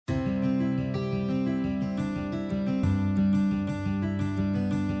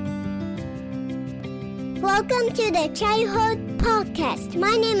Welcome to the Childhood Podcast.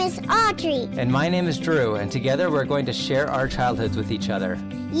 My name is Audrey. And my name is Drew, and together we're going to share our childhoods with each other.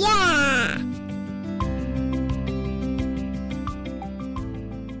 Yeah!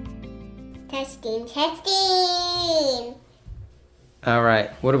 Testing. All right,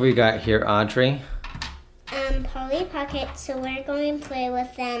 what do we got here, Audrey? Polly Pockets, so we're going to play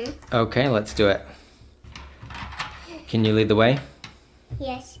with them. Okay, let's do it. Can you lead the way?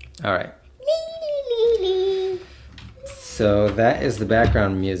 Yes. All right. Lee. So that is the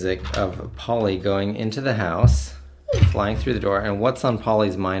background music of Polly going into the house, flying through the door. And what's on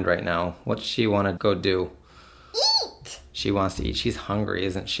Polly's mind right now? What does she want to go do? Eat! She wants to eat. She's hungry,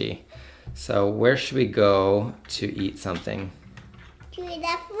 isn't she? So where should we go to eat something? To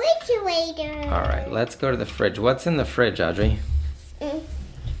the refrigerator. All right, let's go to the fridge. What's in the fridge, Audrey?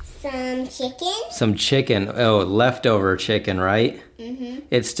 Some chicken. Some chicken. Oh, leftover chicken, right? Mm-hmm.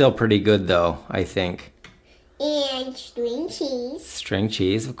 It's still pretty good, though, I think. And string cheese. String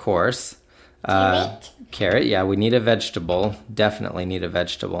cheese, of course. Carrot. Carrot, yeah, we need a vegetable. Definitely need a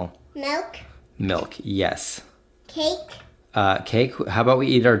vegetable. Milk. Milk, yes. Cake. Cake, how about we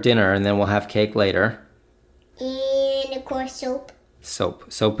eat our dinner and then we'll have cake later? And, of course, soap.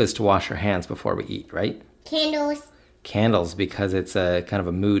 Soap is to wash our hands before we eat, right? Candles. Candles, because it's a kind of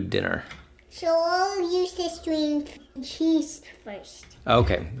a mood dinner. So I'll use the string cheese first.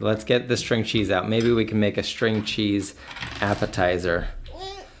 Okay, let's get the string cheese out. Maybe we can make a string cheese appetizer.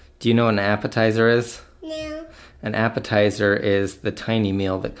 Do you know what an appetizer is? No. An appetizer is the tiny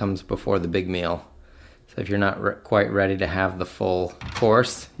meal that comes before the big meal. So if you're not quite ready to have the full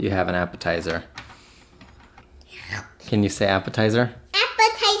course, you have an appetizer. Can you say appetizer?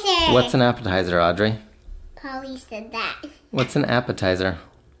 Appetizer. What's an appetizer, Audrey? Polly said that. What's an appetizer?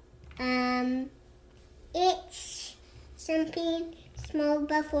 It's something small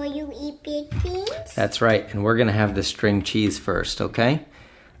before you eat big things. That's right, and we're going to have the string cheese first, okay?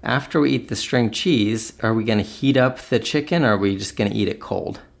 After we eat the string cheese, are we going to heat up the chicken or are we just going to eat it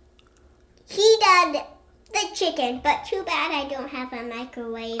cold? Heat up the chicken, but too bad I don't have a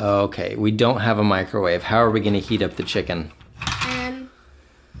microwave. Okay, we don't have a microwave. How are we going to heat up the chicken?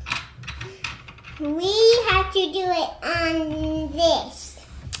 We have to do it on this.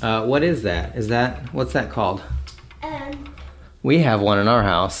 What is that? What's that called? Yeah, We have one in our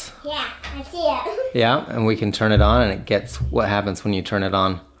house. I see it. Yeah, and we can turn it on and what happens when you turn it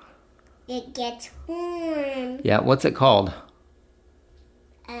on? It gets warm. Yeah, what's it called?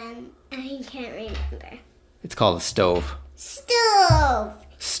 I can't remember. It's called a stove. Stove.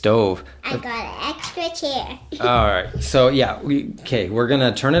 I Stove. got an extra chair. All right. So yeah, we're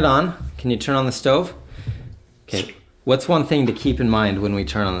gonna turn it on. Can you turn on the stove? Okay. What's one thing to keep in mind when we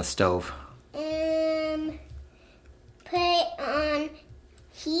turn on the stove? Put it on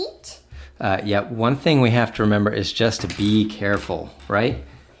heat. Yeah. One thing we have to remember is just to be careful, right?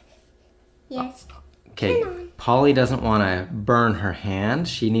 Yes. Okay. Turn on. Polly doesn't want to burn her hand.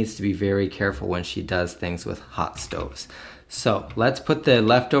 She needs to be very careful when she does things with hot stoves. So let's put the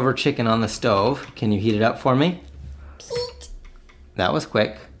leftover chicken on the stove. Can you heat it up for me? Heat. That was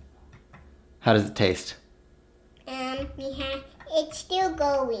quick. How does it taste? It's still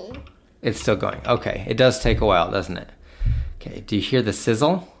going. It's still going. Okay. It does take a while, doesn't it? Okay. Do you hear the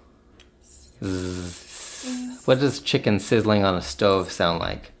sizzle? Zzz. What does chicken sizzling on a stove sound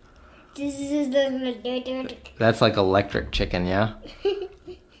like? That's like electric chicken, yeah?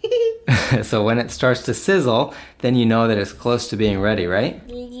 So when it starts to sizzle, then you know that it's close to being ready, right?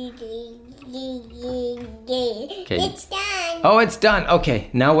 Okay. It's done. Oh, it's done. Okay,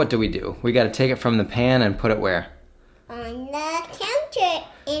 now what do? We got to take it from the pan and put it where? On the counter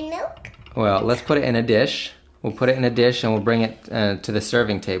in milk. Well, let's put it in a dish. We'll put it in a dish and we'll bring it to the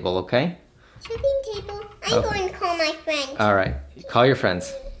serving table, okay? Serving table. I'm going to call my friend. All right. Call your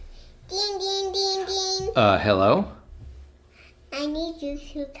friends. Ding, ding, ding, ding. Hello? I need you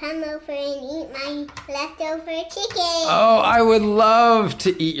to come over and eat my leftover chicken. Oh, I would love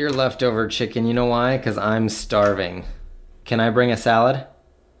to eat your leftover chicken. You know why? Because I'm starving. Can I bring a salad?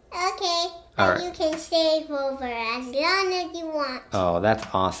 Okay. All But right. you can stay over as long as you want. Oh, that's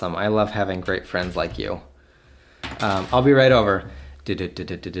awesome. I love having great friends like you. I'll be right over.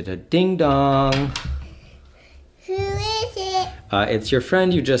 Ding dong. Who is it? It's your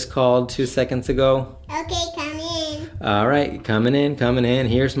friend you just called 2 seconds ago. Okay, come in. All right, coming in.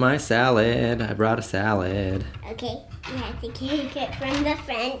 Here's my salad. I brought a salad. Okay, you have to take it from the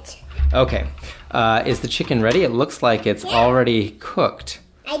front. Okay. Is the chicken ready? It looks like it's already cooked.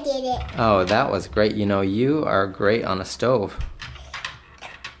 I did it. Oh, that was great. You know, you are great on a stove.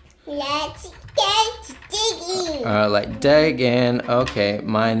 Let's get digging. Like dig in. Okay,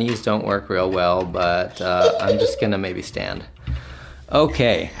 my knees don't work real well, but I'm just gonna maybe stand.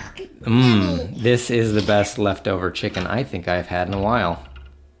 Okay. This is the best leftover chicken I think I've had in a while.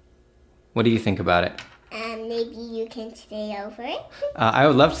 What do you think about it? Maybe you can stay over it. I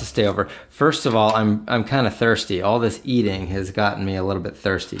would love to stay over. First of all, I'm kind of thirsty. All this eating has gotten me a little bit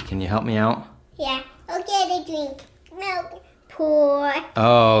thirsty. Can you help me out? Yeah, I'll get a drink. Milk. Pour.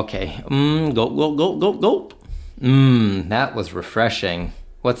 Oh, okay. Gulp, gulp, gulp, gulp, gulp. That was refreshing.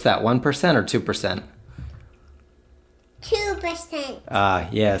 What's that, 1% or 2%? 2%.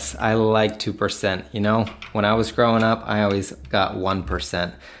 Yes, I like 2%. You know, when I was growing up, I always got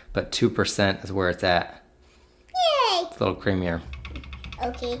 1%, but 2% is where it's at. Yay! It's a little creamier.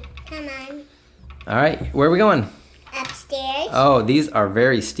 Okay, come on. All right, where are we going? Upstairs. Oh, these are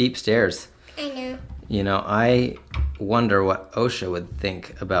very steep stairs. I know. You know, I wonder what OSHA would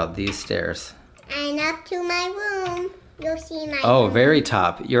think about these stairs. And up to my room. You'll see my Oh, room. very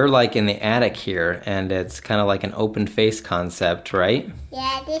top. You're like in the attic here, and it's kind of like an open face concept, right?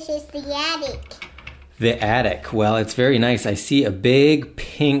 Yeah, this is the attic. The attic. Well, it's very nice. I see a big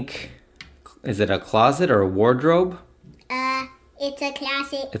pink, is it a closet or a wardrobe? It's a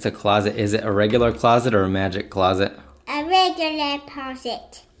closet. It's a closet. Is it a regular closet or a magic closet? A regular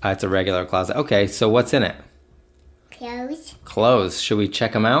closet. It's a regular closet. Okay, so what's in it? Clothes. Clothes. Should we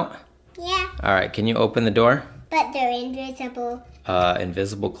check them out? Yeah, All right, can you open the door? but they're invisible.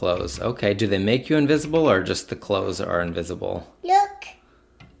 Invisible clothes. Okay, do they make you invisible or just the clothes are invisible? Look.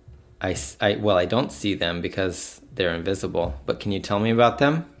 Well, I don't see them because they're invisible, but can you tell me about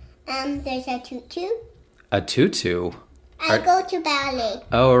them? There's a tutu. A tutu? I go to ballet.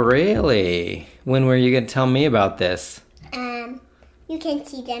 Oh, really? When were you going to tell me about this? You can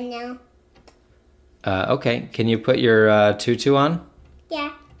see them now. Okay, can you put your tutu on?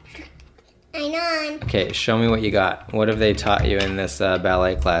 Yeah. I'm on. Okay, show me what you got. What have they taught you in this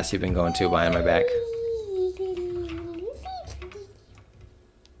ballet class you've been going to behind my back?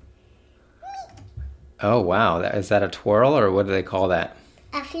 Oh, wow. Is that a twirl or what do they call that?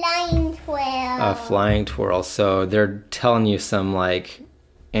 A flying twirl. A flying twirl. So they're telling you some like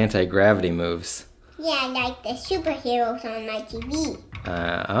anti-gravity moves. Yeah, like the superheroes on my TV.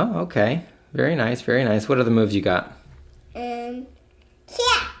 Oh, okay. Very nice, very nice. What are the moves you got? Yeah.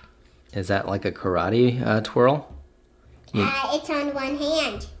 Is that like a karate twirl? It's on one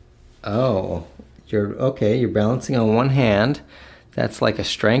hand. Oh, you're balancing on one hand. That's like a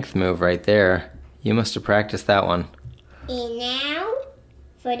strength move right there. You must have practiced that one. And now,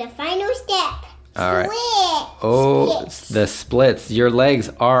 for the final step. All right. Split. Oh, Splits. the splits. Your legs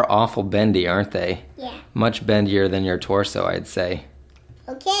are awful bendy, aren't they? Yeah. Much bendier than your torso, I'd say.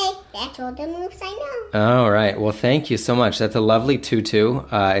 Okay, that's all the moves I know. All right. Well, thank you so much. That's a lovely tutu.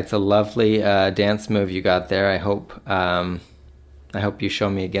 It's a lovely dance move you got there. I hope you show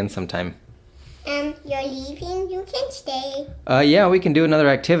me again sometime. You're leaving? You can stay. Yeah, we can do another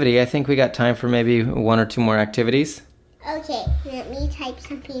activity. I think we got time for maybe one or two more activities. Okay, let me type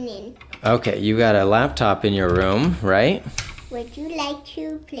something in. Okay, you got a laptop in your room, right? Would you like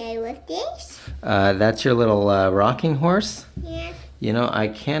to play with this? That's your little rocking horse? Yeah. You know, I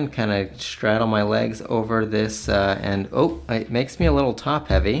can kind of straddle my legs over this and, it makes me a little top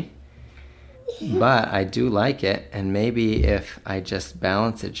heavy. But I do like it, and maybe if I just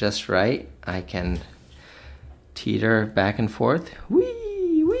balance it just right, I can teeter back and forth.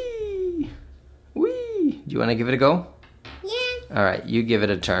 Whee, whee, whee. Do you want to give it a go? Yeah. All right, you give it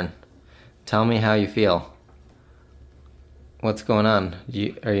a turn. Tell me how you feel. What's going on?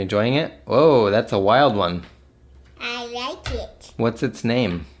 Are you enjoying it? Whoa, that's a wild one. I like it. What's its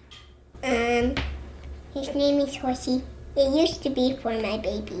name? His name is Horsey. It used to be for my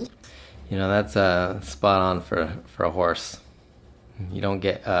baby. You know, that's spot on for a horse. You don't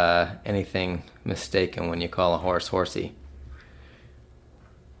get anything mistaken when you call a horse horsey.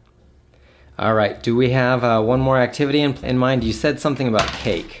 All right, do we have one more activity in mind? You said something about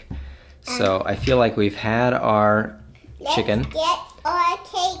cake. So I feel like we've had our chicken. Let's get our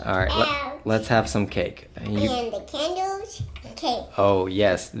cake All right, out. let's have some cake. And the candles. Okay. Oh,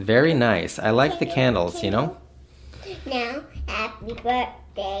 yes, very nice. I like the candles, you know? Now, happy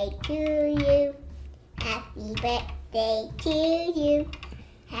birthday to you. Happy birthday to you.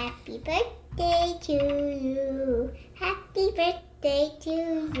 Happy birthday to you. Happy birthday to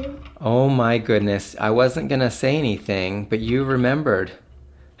you. Oh my goodness, I wasn't going to say anything, but you remembered.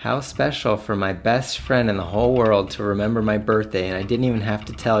 How special for my best friend in the whole world to remember my birthday, and I didn't even have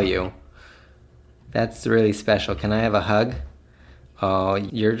to tell you. That's really special. Can I have a hug? Oh,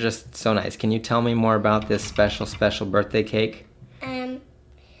 you're just so nice. Can you tell me more about this special birthday cake?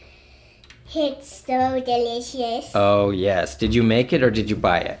 It's so delicious. Oh, yes. Did you make it or did you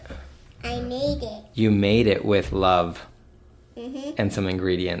buy it? I made it. You made it with love Mm-hmm. and some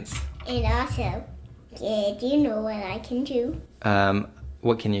ingredients. And also, do you know what I can do?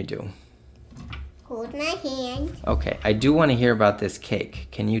 What can you do? Hold my hand. Okay, I do want to hear about this cake.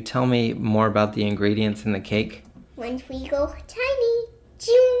 Can you tell me more about the ingredients in the cake? Once we go tiny,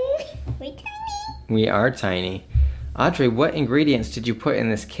 zoom, we're tiny. We are tiny. Audrey, what ingredients did you put in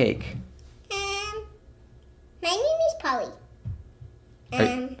this cake? My name is Polly.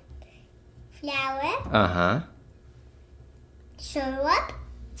 Flour, Uh-huh. syrup,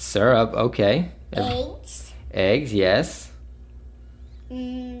 Syrup, okay. eggs, Eggs, yes.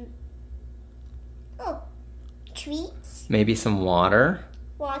 treats, Maybe some water.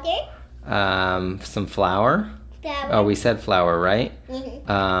 water, Some flour. flour. Oh, we said flour, right?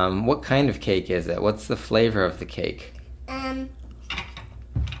 Mhm. What kind of cake is it? What's the flavor of the cake?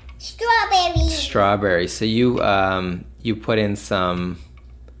 Strawberry. Strawberry. So you put in some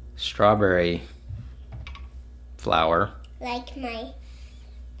strawberry flour. Like my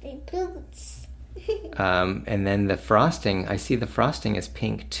boots. And then the frosting, I see the frosting is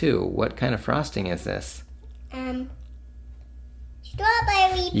pink too. What kind of frosting is this?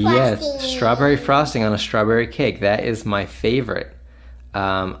 Strawberry frosting. Yes, strawberry frosting on a strawberry cake. That is my favorite.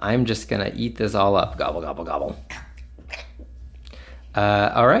 I'm just gonna eat this all up. Gobble, gobble, gobble.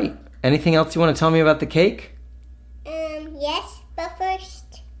 All right. Anything else you want to tell me about the cake? Yes, but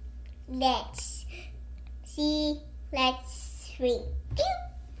first, let's shrink. Let's shrink.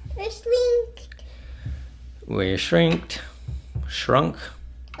 We shrunk.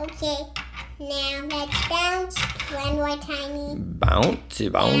 Okay, now let's bounce one more tiny. Bouncy,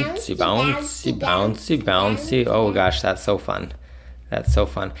 bouncy, bouncy, bouncy, bouncy. Oh gosh, that's so fun. That's so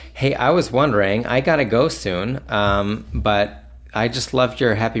fun. Hey, I was wondering, I gotta go soon, but I just loved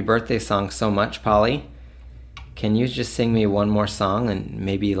your happy birthday song so much, Polly. Can you just sing me one more song and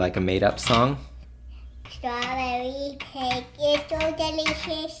maybe like a made-up song? Strawberry cake is so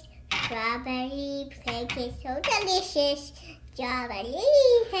delicious. Strawberry cake is so delicious. Strawberry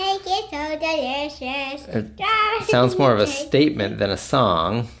cake is so delicious. It sounds more of a statement than a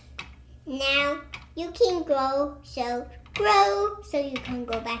song. Now you can grow so you can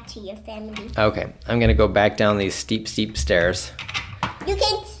go back to your family. Okay, I'm gonna go back down these steep, steep stairs. You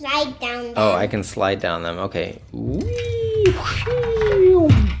can slide down them. Oh, I can slide down them. Okay.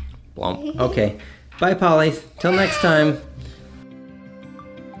 Blump. Okay. Bye, Polly. Till next time.